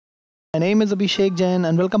My name is Abhishek Jain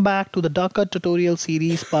and welcome back to the Docker tutorial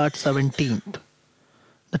series part 17.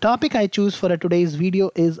 The topic I choose for today's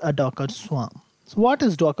video is a Docker Swarm. So what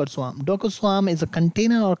is Docker Swarm? Docker Swarm is a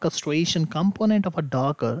container orchestration component of a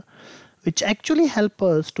Docker which actually helps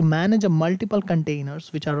us to manage a multiple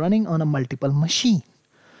containers which are running on a multiple machine.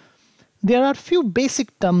 There are few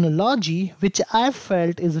basic terminology which I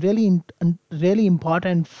felt is really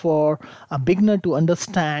important for a beginner to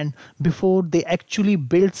understand before they actually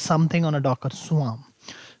build something on a Docker Swarm.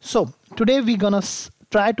 So today we're gonna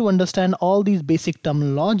try to understand all these basic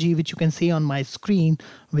terminology which you can see on my screen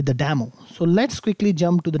with the demo. So let's quickly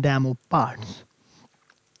jump to the demo parts.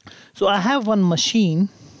 So I have one machine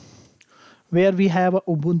where we have a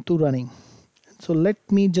Ubuntu running. So let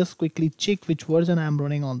me just quickly check which version I'm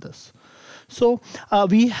running on this. So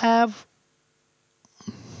we have,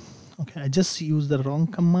 okay, I just used the wrong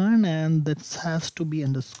command and this has to be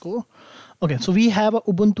underscore. Okay, so we have a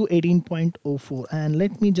Ubuntu 18.04 and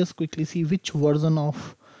let me just quickly see which version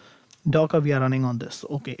of Docker we are running on this.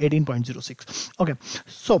 Okay, 18.06. Okay,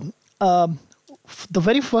 so the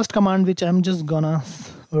very first command which I'm just gonna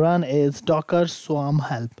run is docker swarm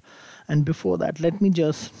help. And before that, let me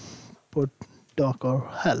just put docker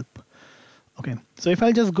help. Okay, so if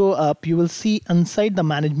I just go up, you will see inside the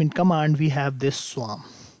management command, we have this swarm.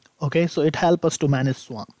 Okay, so it helps us to manage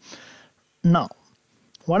swarm. Now,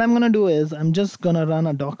 what I'm gonna do is I'm just gonna run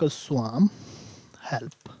a docker swarm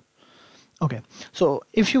help. Okay, so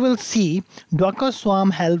if you will see, docker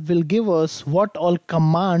swarm help will give us what all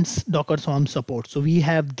commands docker swarm supports. So we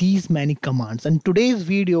have these many commands, and today's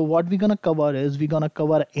video, what we're gonna cover is we're gonna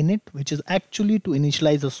cover init, which is actually to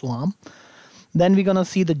initialize a swarm. Then we're gonna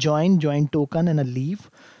see the join token and a leave.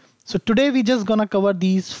 So today we're just gonna cover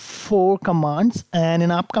these 4 commands, and in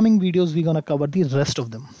upcoming videos we're gonna cover the rest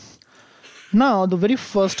of them. Now the very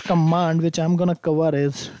first command which I'm gonna cover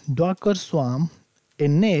is docker swarm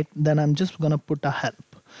init, then I'm just gonna put a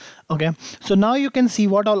help. Okay, so now you can see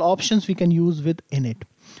what all options we can use with init,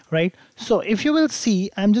 right? So if you will see,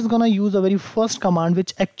 I'm just gonna use the very first command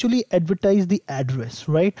which actually advertise the address,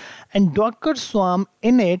 right? And docker swarm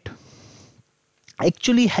init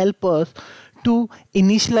actually help us to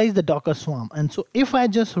initialize the docker swarm. And so if I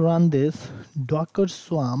just run this docker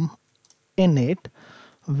swarm init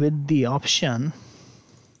with the option,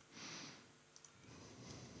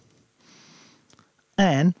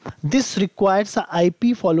 and this requires a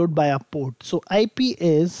IP followed by a port. So IP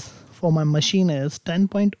is for my machine is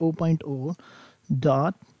 10.0.0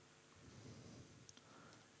 dot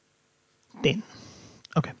 10.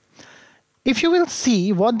 Okay, if you will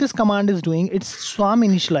see what this command is doing, it's swarm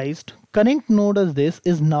initialized. Current node as this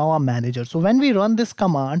is now a manager. So when we run this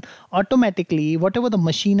command, automatically whatever the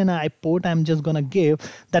machine and I port I'm just gonna give,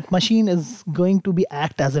 that machine is going to be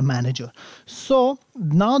act as a manager. So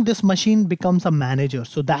now this machine becomes a manager.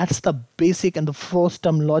 So that's the basic and the first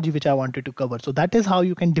terminology which I wanted to cover. So that is how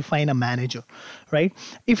you can define a manager, right?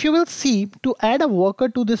 If you will see, to add a worker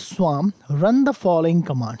to this swarm, run the following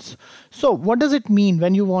commands. So what does it mean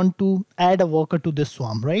when you want to add a worker to this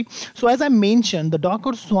swarm, right? So as I mentioned, the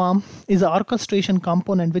docker swarm is an orchestration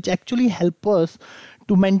component which actually help us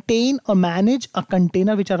to maintain or manage a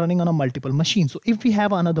container which are running on a multiple machine. So if we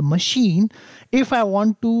have another machine, if I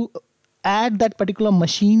want to add that particular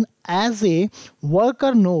machine as a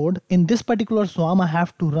worker node in this particular swarm, I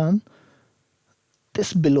have to run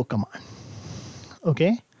this below command.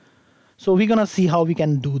 Okay, so we're gonna see how we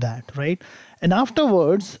can do that, right? And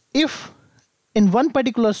afterwards, if in one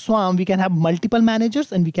particular swarm we can have multiple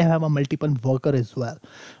managers and we can have a multiple worker as well,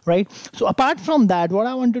 right? So apart from that, what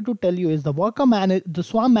I wanted to tell you is the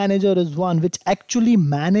swarm manager is one which actually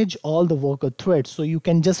manage all the worker threads. So you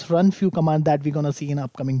can just run few commands that we're gonna see in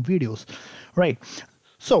upcoming videos, right?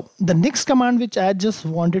 So the next command which I just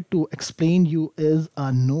wanted to explain you is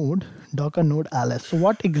a node, docker node ls. So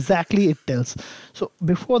what exactly it tells. So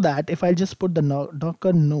before that, if I just put the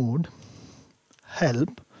docker node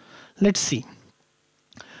help, let's see.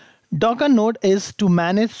 Docker node is to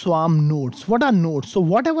manage swarm nodes. What are nodes? So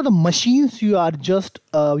whatever the machines you are just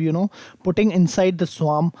putting inside the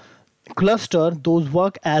swarm cluster, those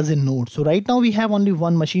work as a node. So right now we have only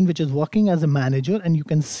one machine which is working as a manager, and you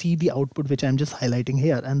can see the output which I'm just highlighting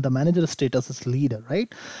here, and the manager status is leader, right?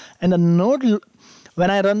 And the node, when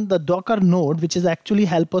I run the docker node, which is actually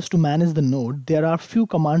help us to manage the node, there are few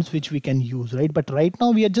commands which we can use, right? But right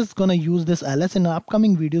now we are just gonna use this ls. In the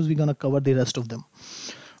upcoming videos we're gonna cover the rest of them,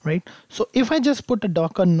 right? So if I just put a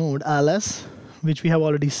docker node ls, which we have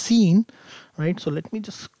already seen, right? So let me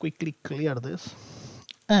just quickly clear this.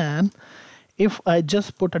 And if I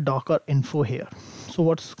just put a docker info here, so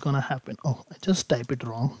what's gonna happen? Oh, I just type it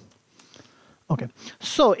wrong. Okay,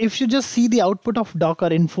 so if you just see the output of Docker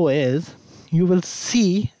info is, you will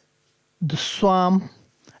see the swarm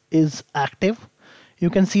is active. You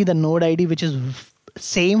can see the node ID, which is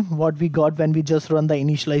same what we got when we just run the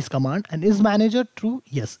initialize command. And is manager true?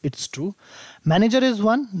 Yes, it's true. Manager is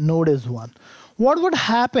 1, node is 1. What would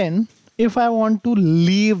happen if I want to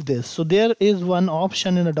leave this? So there is one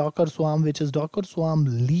option in a Docker swarm, which is Docker swarm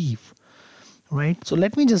leave. Right, so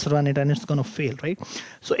let me just run it and it's going to fail, right?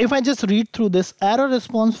 So if I just read through this error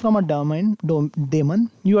response from a daemon,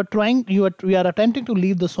 we are attempting to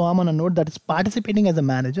leave the swarm on a node that is participating as a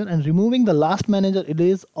manager and removing the last manager. It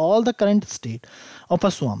is all the current state of a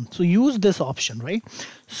swarm. So use this option, right?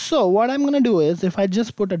 So what I'm going to do is, if I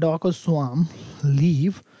just put a Docker swarm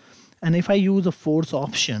leave, and if I use a force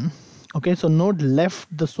option, okay, so node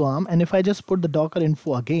left the swarm, and if I just put the Docker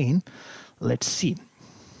info again, let's see.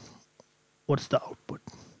 What's the output?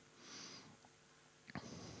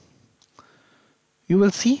 You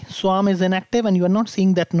will see swarm is inactive and you are not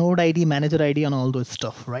seeing that node ID, manager ID and all those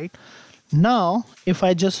stuff, right? Now, if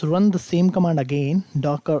I just run the same command again,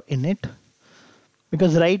 docker init,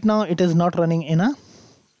 because right now it is not running in a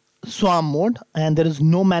swarm mode and there is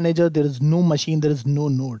no manager, there is no machine, there is no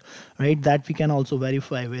node, right? That we can also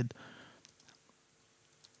verify with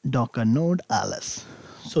docker node ls.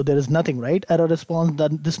 So there is nothing, right? Error response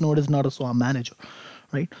that this node is not a swarm manager,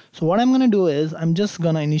 right? So what I'm going to do is I'm just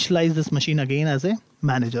going to initialize this machine again as a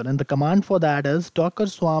manager, and the command for that is docker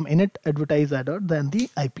swarm init advertise header then the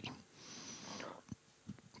IP.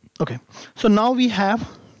 Okay, so now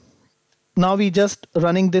we just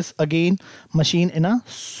running this again machine in a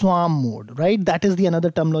swarm mode, right? That is the another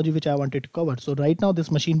terminology which I wanted to cover. So right now this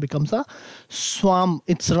machine becomes a swarm.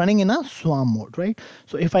 It's running in a swarm mode, right?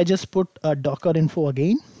 So if I just put a docker info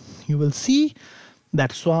again, you will see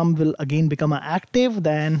that swarm will again become active.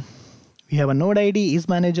 Then we have a node ID, is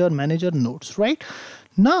manager, manager, nodes, right?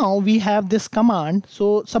 Now we have this command.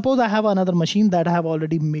 So suppose I have another machine that I have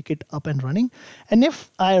already make it up and running. And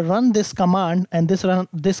if I run this command and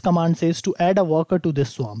this command says to add a worker to this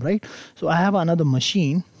swarm, right? So I have another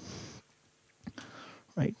machine,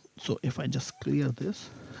 right? So if I just clear this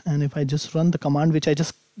and if I just run the command, which I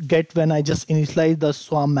just get when I just initialize the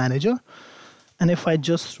swarm manager. And if I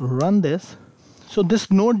just run this, so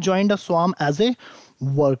this node joined a swarm as a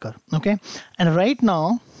worker, okay? And right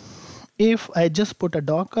now, if I just put a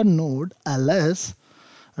docker node ls,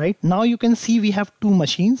 right, now you can see we have two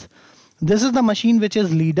machines. This is the machine which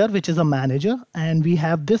is leader, which is a manager, and we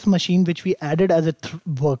have this machine which we added as a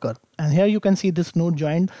worker. And here you can see this node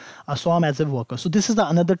joined a swarm as a worker. So this is the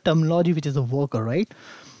another terminology which is a worker, right?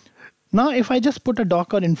 Now if I just put a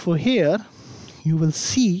docker info here, you will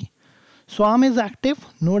see swarm is active,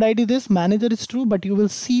 node ID this, manager is true, but you will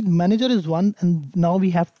see manager is 1 and now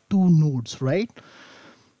we have 2 nodes, right?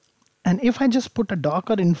 And if I just put a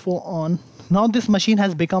docker info on, now this machine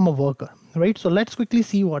has become a worker, right? So let's quickly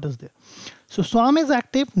see what is there. So swarm is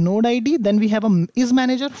active, node ID, then we have a is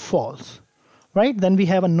manager false, right? Then we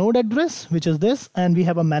have a node address, which is this, and we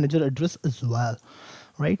have a manager address as well,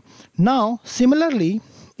 right? Now, similarly,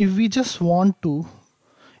 if we just want to,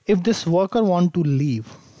 if this worker want to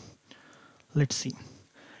leave, let's see.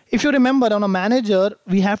 If you remember on a manager,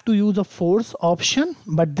 we have to use a force option,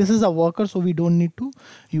 but this is a worker, so we don't need to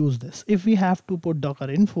use this. If we have to put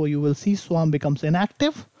docker info, you will see swarm becomes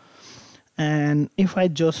inactive. And if I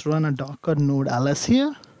just run a docker node ls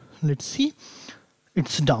here, let's see,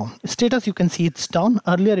 it's down. Status, you can see it's down.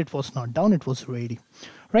 Earlier it was not down, it was ready.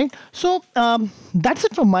 Right, so that's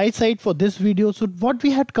it from my side for this video. So what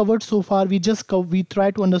we had covered so far, we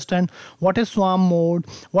try to understand what is swarm mode,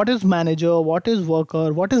 what is manager, what is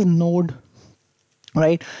worker, what is node,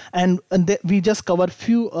 right? And we just cover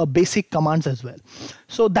few basic commands as well.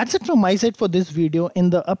 So that's it from my side for this video. In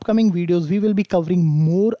the upcoming videos, we will be covering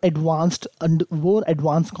more advanced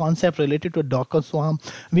concept related to Docker Swarm.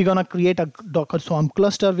 We're gonna create a Docker Swarm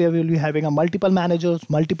cluster where we'll be having a multiple managers,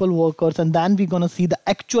 multiple workers, and then we're gonna see the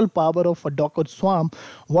actual power of a Docker Swarm,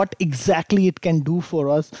 what exactly it can do for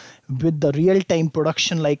us with the real-time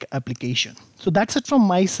production-like application. So that's it from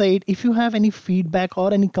my side. If you have any feedback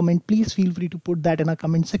or any comment, please feel free to put that in a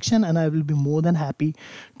comment section, and I will be more than happy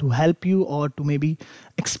to help you or to maybe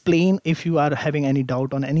explain if you are having any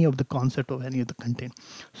doubt on any of the concept or any of the content.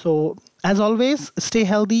 So as always, stay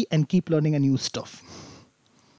healthy and keep learning a new stuff.